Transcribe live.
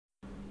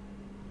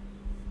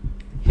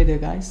Hey there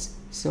guys,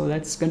 so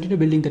let's continue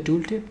building the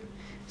tooltip.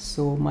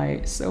 So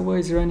my server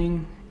is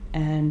running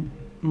and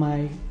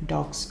my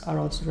docs are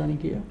also running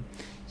here.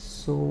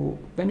 So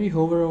when we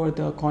hover over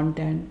the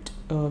content,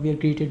 we are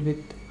greeted with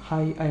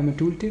hi, I am a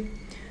tooltip.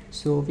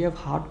 So we have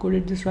hard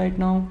coded this right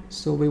now,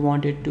 so we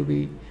wanted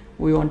to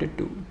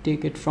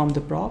take it from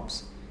the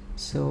props.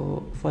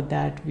 So for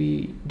that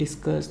we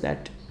discussed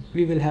that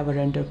we will have a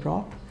render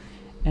prop,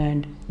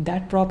 and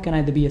that prop can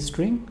either be a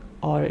string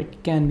or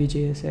it can be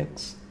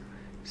JSX.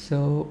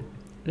 So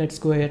let's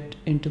go ahead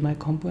into my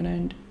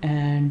component,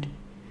 and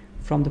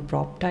from the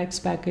prop types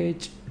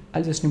package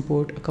I'll just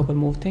import a couple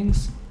more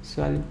things.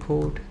 So I'll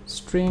import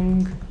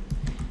string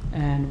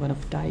and one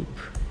of type,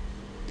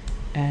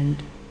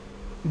 and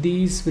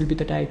these will be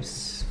the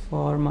types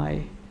for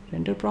my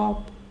render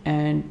prop.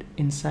 And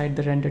inside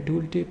the render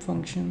tooltip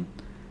function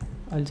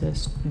I'll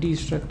just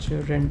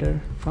destructure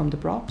render from the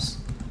props.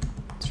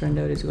 So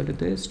render is equal to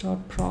this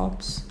dot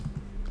props,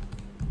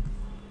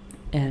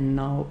 and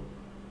now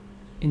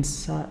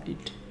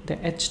inside the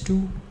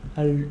h2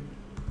 I'll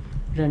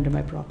render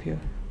my prop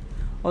here.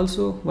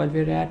 Also, while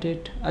we're at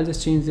it, I'll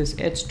just change this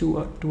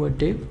h2 to a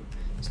div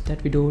so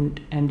that we don't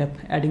end up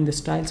adding the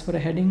styles for a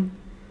heading.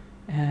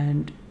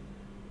 And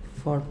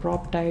for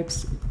prop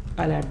types,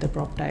 I'll add the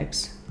prop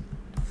types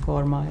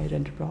for my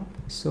render prop.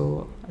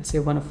 So I'll say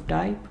one of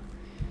type,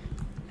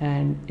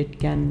 and it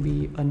can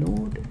be a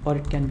node or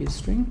it can be a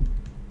string,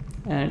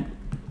 and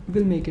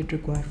we'll make it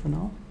required for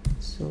now.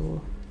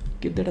 So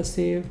give that a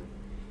save.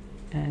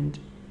 And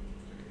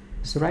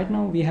so right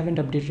now we haven't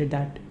updated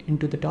that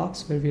into the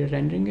docs where we are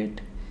rendering it.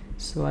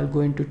 So I'll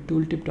go into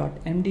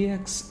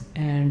tooltip.mdx,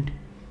 and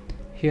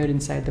here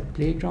inside the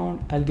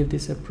playground I'll give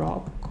this a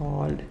prop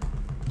called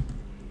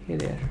hey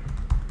there,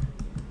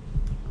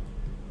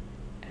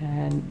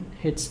 and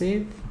hit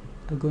save.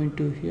 I'll go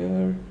into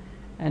here,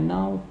 and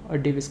now our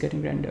div is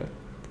getting rendered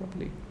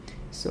properly.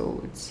 So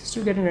it's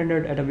still getting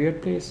rendered at a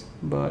weird place,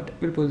 but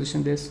we'll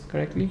position this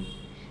correctly.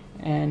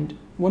 And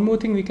one more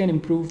thing we can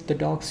improve the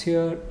docs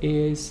here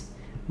is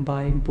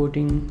by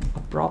importing a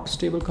props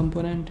table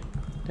component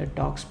that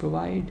docs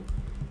provide.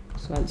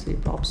 So I'll say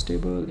props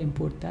table,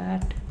 import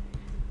that,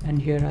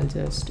 and here I'll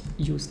just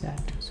use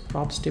that. So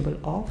props table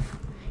off.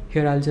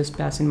 Here I'll just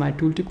pass in my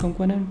tooltip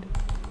component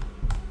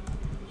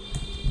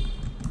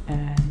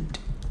and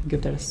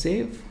give that a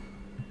save.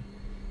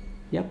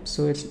 Yep,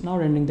 so it's now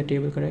rendering the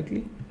table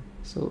correctly.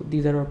 So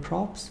these are our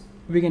props.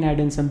 We can add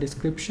in some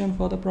description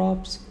for the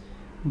props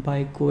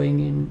by going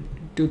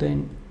into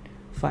the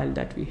file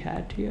that we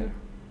had here.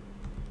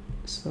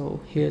 So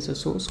here's a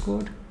source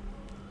code,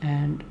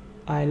 and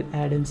I'll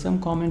add in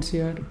some comments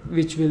here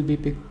which will be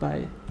picked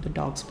by the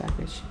docs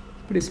package.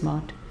 Pretty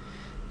smart.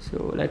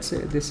 So let's say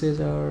this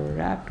is our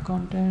wrapped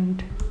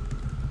content,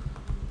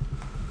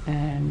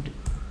 and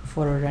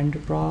for a render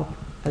prop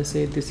I'll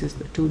say this is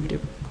the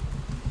tooltip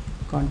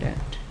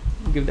content.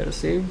 Give that a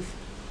save.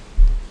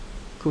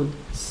 Cool,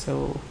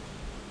 so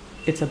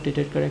it's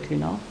updated correctly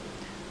now.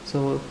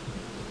 So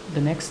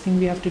the next thing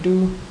we have to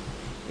do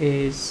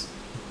is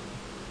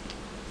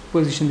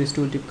position this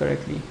tooltip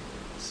correctly.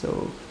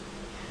 So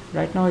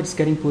right now it's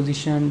getting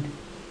positioned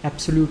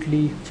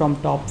absolutely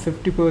from top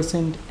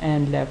 50%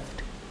 and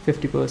left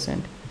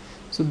 50%.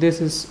 So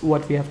this is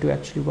what we have to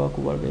actually work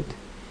over with.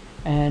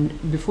 And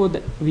before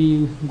that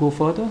we go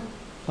further,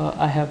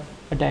 I have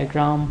a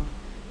diagram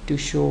to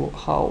show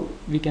how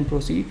we can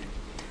proceed.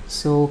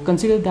 So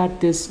consider that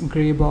this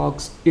gray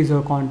box is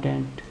our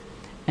content,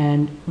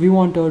 and we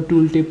want our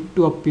tooltip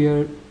to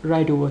appear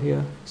right over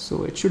here.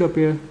 So it should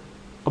appear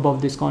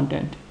above this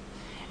content.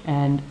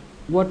 And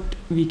what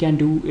we can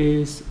do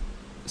is,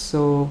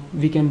 so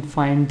we can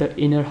find the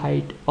inner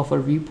height of our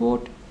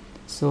viewport.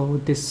 So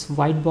this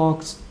white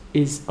box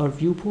is our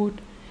viewport.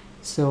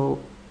 So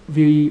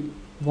we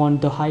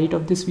want the height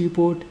of this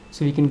viewport,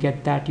 so we can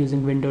get that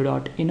using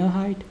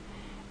window.innerHeight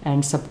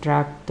and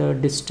subtract the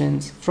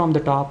distance from the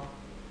top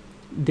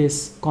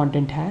this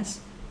content has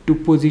to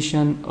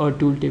position our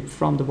tooltip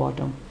from the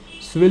bottom.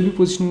 So we'll be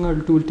positioning our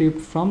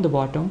tooltip from the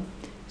bottom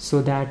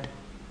so that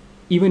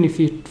even if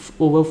it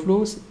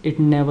overflows, it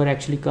never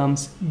actually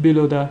comes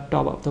below the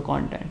top of the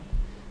content.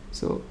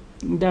 So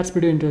that's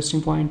pretty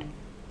interesting point.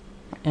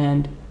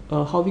 And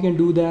how we can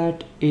do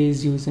that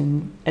is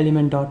using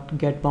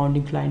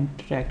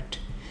element.getBoundingClientDirect.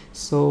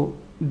 So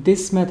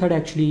this method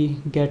actually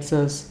gets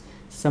us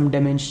some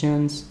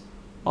dimensions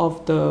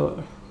of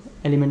the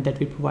element that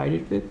we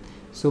provided with.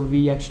 So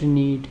we actually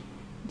need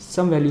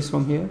some values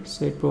from here.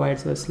 So it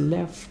provides us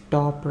left,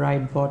 top,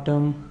 right,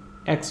 bottom,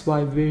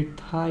 XY, width,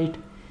 height,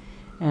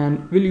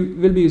 and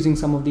we'll be using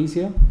some of these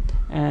here.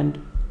 And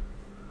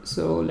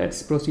so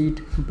let's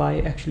proceed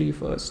by actually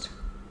first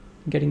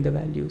getting the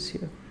values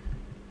here.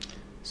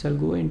 So I'll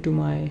go into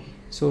my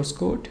source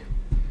code,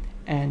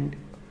 and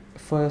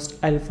first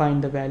I'll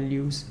find the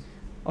values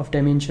of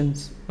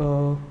dimensions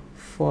for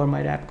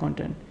my wrap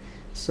content.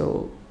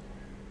 So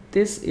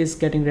this is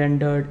getting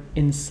rendered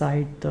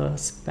inside the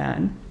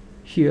span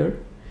here,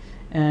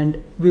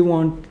 and we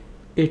want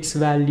its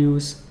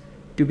values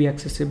to be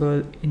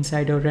accessible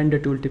inside our render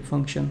tooltip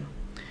function.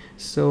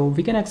 So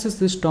we can access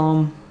this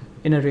DOM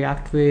in a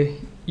React way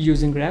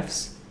using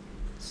refs.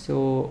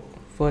 So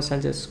first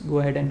I'll just go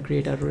ahead and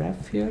create a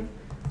ref here.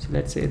 So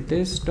let's say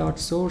this dot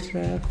source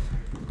ref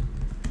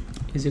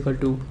is equal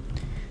to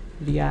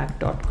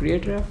react dot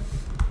create ref.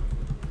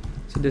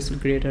 So this will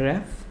create a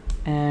ref,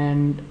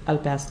 and I'll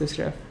pass this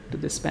ref to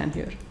this span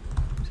here.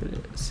 So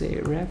let's say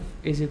ref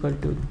is equal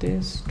to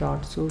this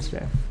dot source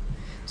ref.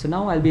 So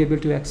now I'll be able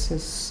to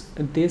access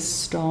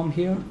this DOM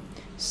here.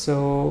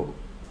 So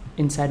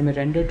inside my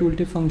render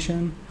tooltip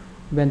function,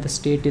 when the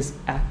state is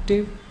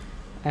active,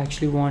 I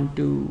actually want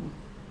to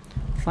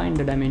find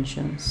the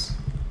dimensions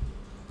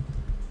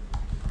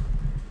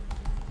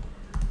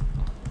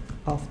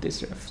of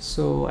this ref.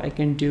 So I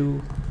can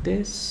do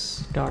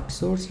this dot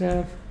source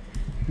ref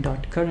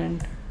dot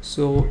current.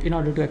 So in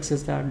order to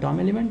access the DOM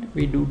element,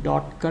 we do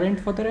dot current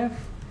for the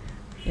ref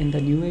in the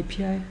new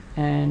API,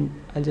 and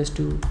I'll just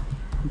do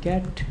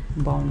get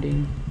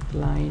bounding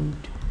client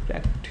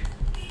rect,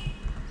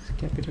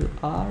 capital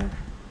R,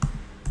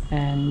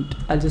 and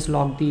I'll just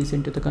log these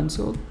into the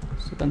console.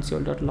 So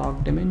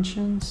console.log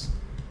dimensions.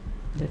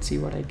 Let's see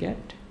what I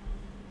get.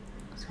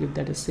 Let's give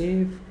that a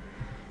save.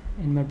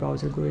 In my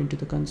browser, go into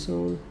the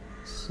console.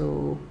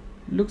 So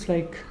looks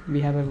like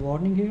we have a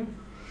warning here.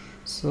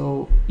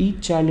 So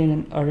each child in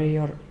an array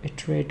or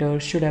iterator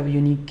should have a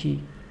unique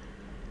key.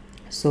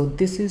 So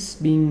this is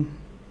being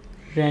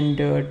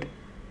rendered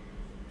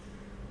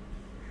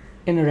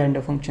in a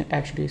render function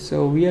actually.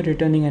 So we are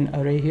returning an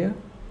array here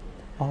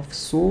of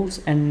source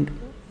and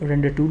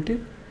render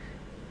tooltip.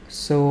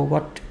 So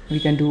what we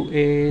can do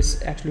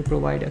is actually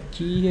provide a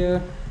key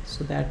here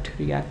so that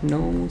React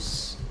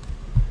knows,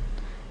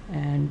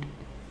 and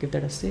give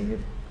that a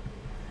save.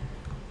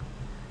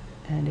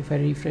 And if I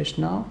refresh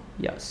now,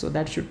 yeah, so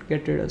that should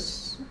get rid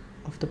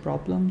of the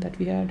problem that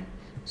we had.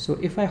 So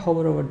if I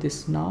hover over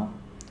this now,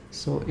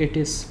 so it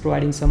is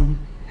providing some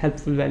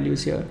helpful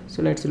values here.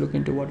 So let's look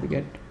into what we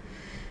get.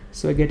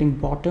 So we're getting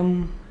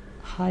bottom,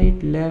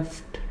 height,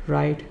 left,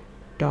 right,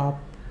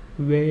 top,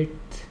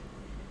 width,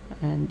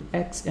 and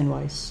X and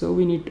Y. So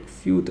we need a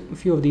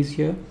few of these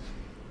here.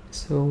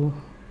 So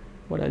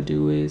what I'll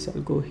do is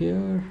I'll go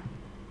here,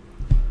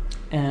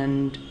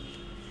 and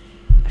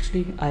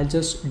actually I'll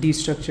just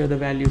destructure the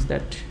values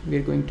that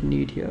we're going to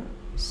need here.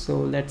 So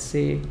let's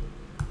say,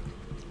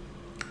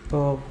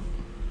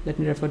 let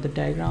me refer the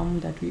diagram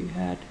that we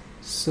had.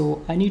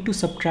 So I need to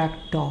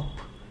subtract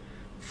top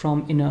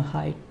from inner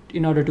height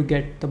in order to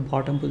get the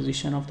bottom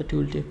position of the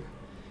tooltip.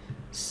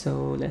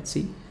 So let's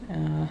see.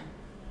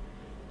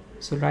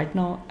 So right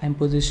now I'm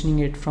positioning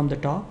it from the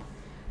top.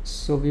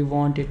 So we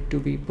want it to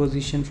be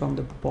positioned from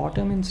the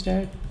bottom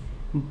instead,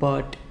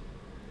 but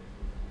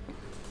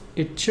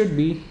it should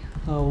be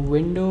a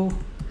window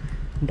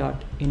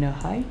dot inner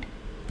height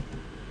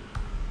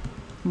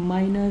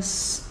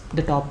minus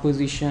the top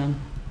position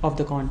of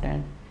the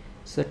content.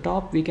 So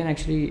top we can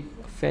actually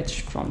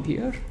fetch from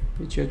here,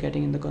 which you're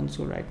getting in the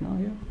console right now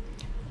here.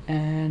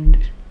 And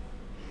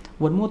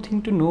one more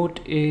thing to note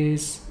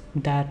is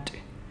that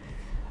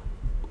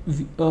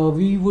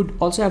we would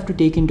also have to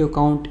take into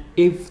account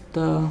if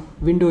the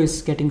window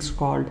is getting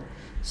scrolled.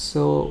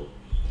 So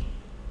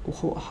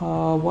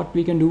what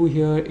we can do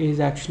here is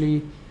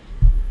actually,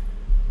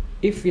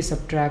 if we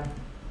subtract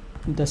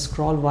the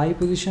scroll Y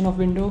position of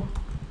window,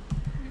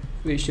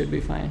 we should be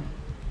fine.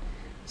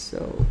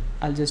 So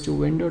I'll just do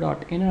window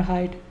dot inner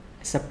height.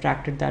 I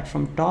subtracted that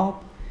from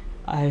top.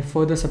 I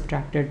further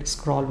subtracted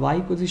scroll Y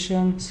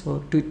position, so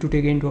to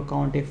take into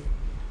account if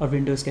a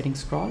window is getting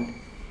scrolled,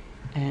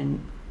 and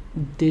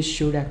this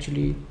should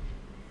actually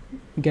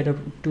get a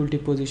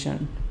tooltip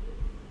position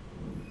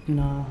in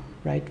a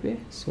right way.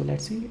 So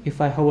let's see if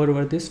I hover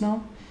over this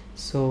now,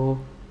 so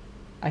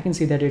I can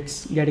see that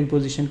it's getting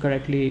positioned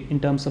correctly in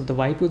terms of the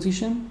Y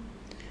position.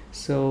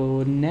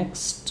 So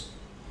next,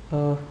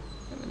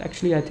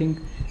 actually I think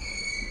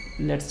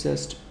let's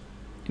just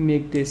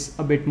make this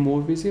a bit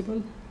more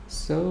visible.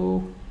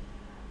 So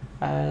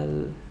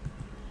I'll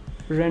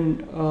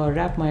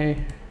wrap my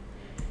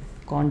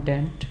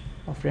content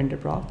of render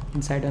prop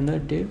inside another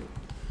div,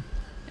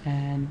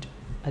 and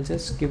I'll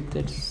just give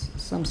this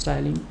some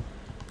styling.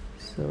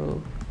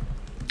 So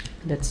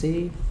let's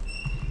say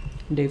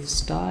div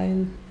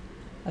style,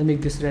 I'll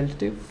make this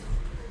relative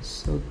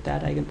so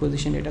that I can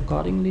position it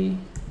accordingly,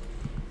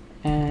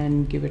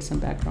 and give it some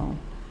background.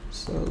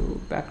 So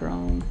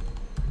background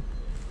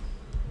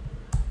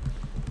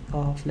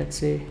of, let's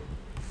say,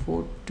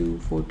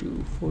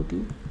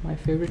 424242, my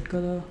favorite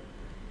color,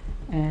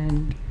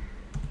 and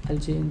I'll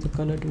change the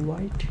color to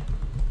white.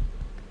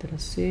 Let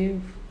us save,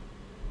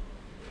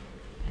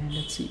 and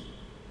let's see.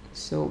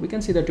 So we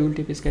can see the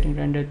tooltip is getting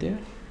rendered there.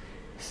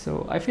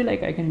 So I feel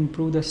like I can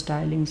improve the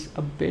stylings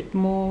a bit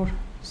more.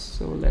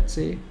 So let's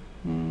say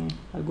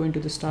I'll go into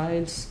the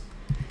styles,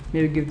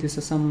 maybe give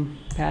this some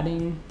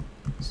padding.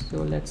 So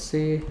let's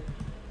say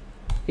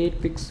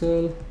 8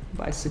 pixel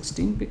by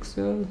 16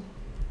 pixel,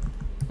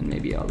 and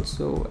maybe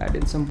also add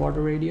in some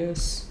border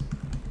radius.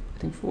 I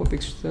think 4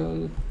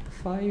 pixel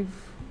 5,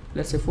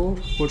 let's say 4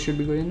 should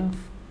be good enough.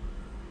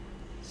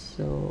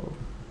 So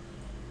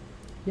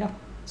yeah,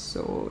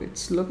 so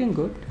it's looking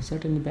good,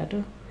 certainly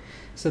better.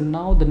 So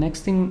now the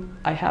next thing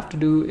I have to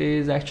do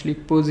is actually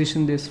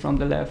position this from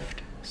the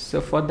left.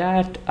 So for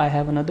that I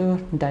have another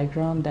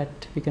diagram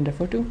that we can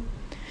refer to.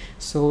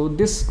 So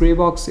this gray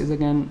box is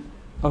again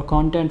our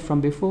content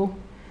from before,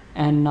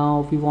 and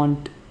now we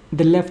want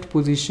the left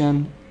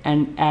position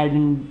and add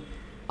in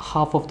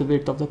half of the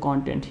width of the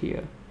content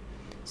here.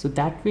 So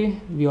that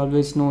way we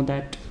always know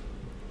that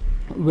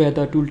where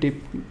the tooltip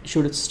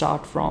should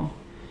start from.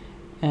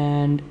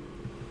 And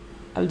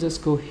I'll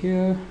just go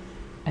here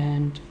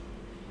and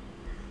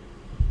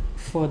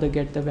further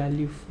get the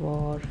value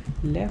for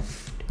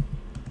left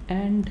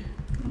and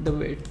the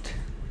width.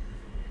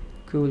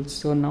 Cool.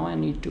 So now I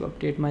need to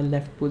update my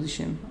left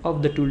position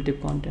of the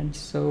tooltip content.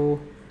 So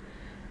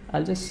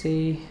I'll just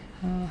say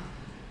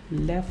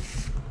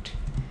left,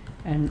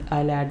 and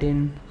I'll add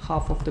in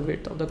half of the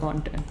width of the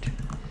content.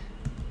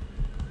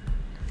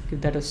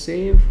 Give that a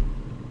save.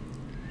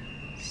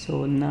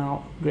 So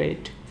now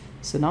great.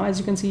 So now as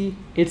you can see,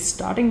 it's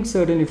starting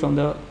certainly from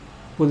the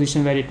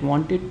position where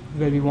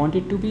we want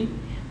it to be,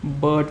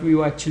 but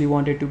we actually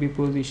want it to be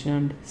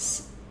positioned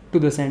to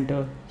the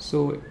center.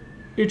 So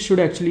it should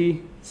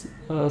actually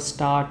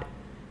start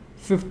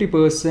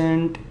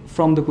 50%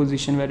 from the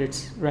position where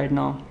it's right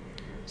now.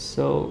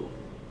 So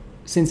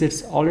since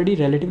it's already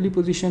relatively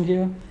positioned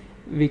here,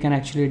 we can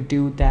actually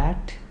do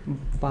that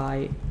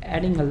by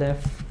adding a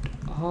left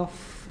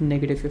of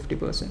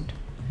 -50%.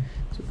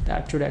 So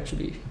that should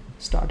actually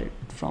start it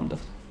from the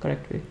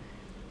correct way.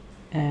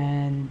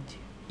 And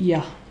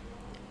yeah,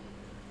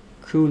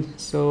 cool.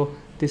 So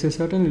this is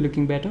certainly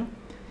looking better.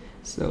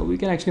 So we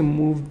can actually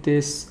move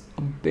this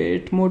a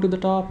bit more to the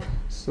top.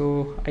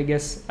 So I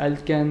guess I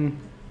can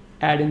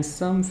add in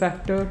some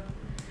factor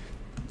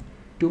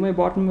to my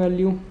bottom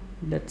value,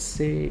 let's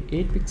say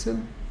 8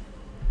 pixel.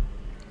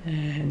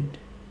 And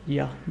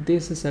yeah,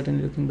 this is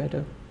certainly looking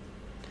better.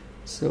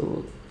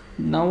 So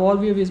now all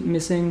we are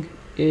missing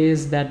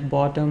is that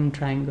bottom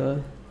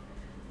triangle.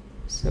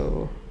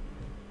 So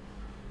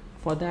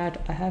for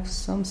that I have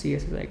some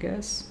CSS, I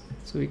guess,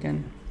 so we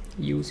can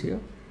use here.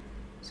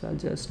 So I'll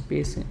just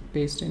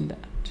paste in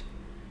that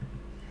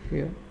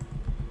here.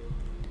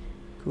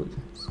 Cool.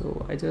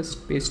 So I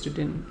just pasted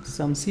in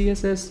some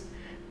CSS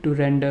to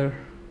render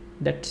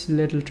that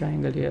little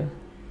triangle here.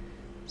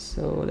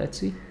 So let's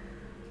see.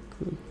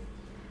 Cool.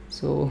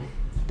 So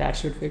that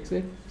should fix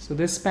it. So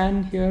this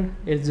span here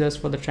is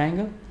just for the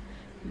triangle,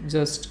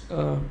 just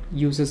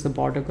uses the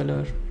border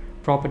color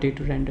property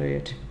to render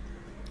it.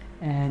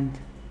 And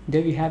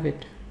there we have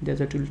it.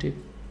 There's a tooltip.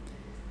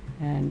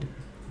 And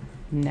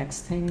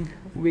next thing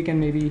we can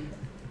maybe,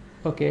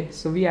 okay,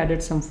 so we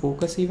added some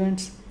focus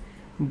events,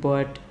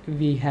 but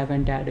we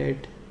haven't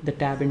added the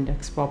tab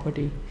index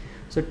property.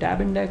 So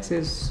tab index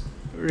is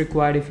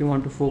required if you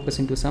want to focus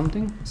into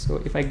something.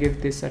 So if I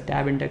give this a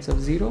tab index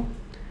of 0,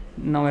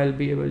 now I'll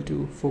be able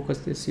to focus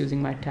this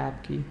using my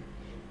tab key.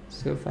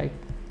 So if I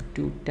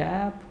do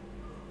tab,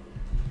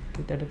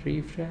 give that a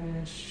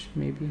refresh,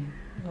 maybe,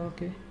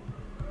 okay.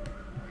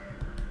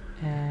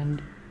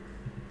 And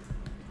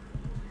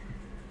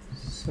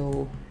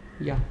so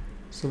yeah,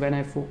 so when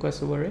I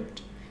focus over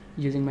it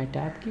using my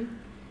tab key,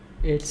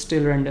 it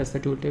still renders the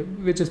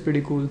tooltip, which is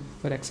pretty cool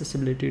for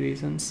accessibility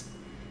reasons.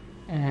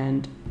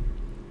 And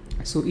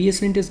so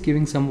ESLint is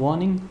giving some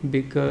warning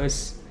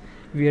because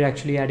we are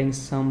actually adding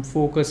some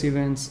focus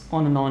events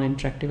on a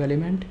non-interactive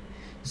element.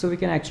 So we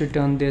can actually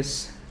turn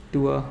this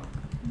to a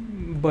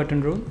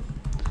button role.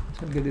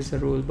 So I'll give this a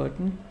role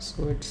button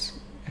so it's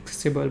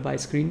accessible by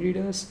screen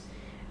readers.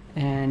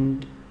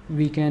 And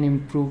we can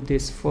improve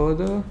this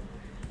further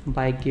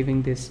by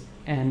giving this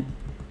an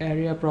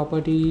area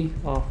property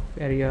of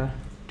area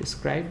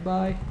described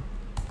by,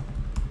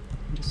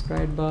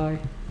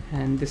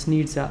 and this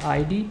needs a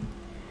ID,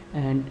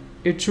 and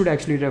it should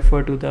actually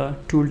refer to the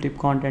tooltip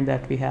content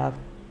that we have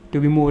to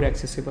be more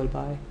accessible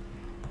by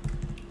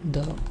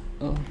the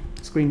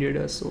screen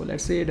readers. So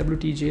let's say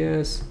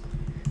WTJS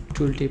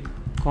tooltip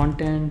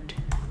content,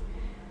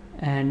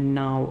 and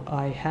now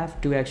I have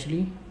to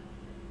actually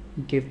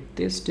give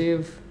this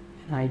div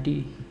an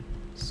ID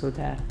so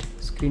that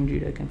screen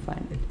reader can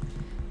find it.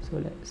 So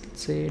let's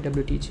say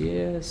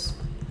WTJS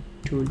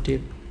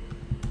tooltip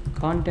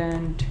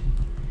content,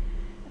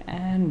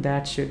 and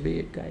that should be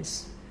it,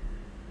 guys.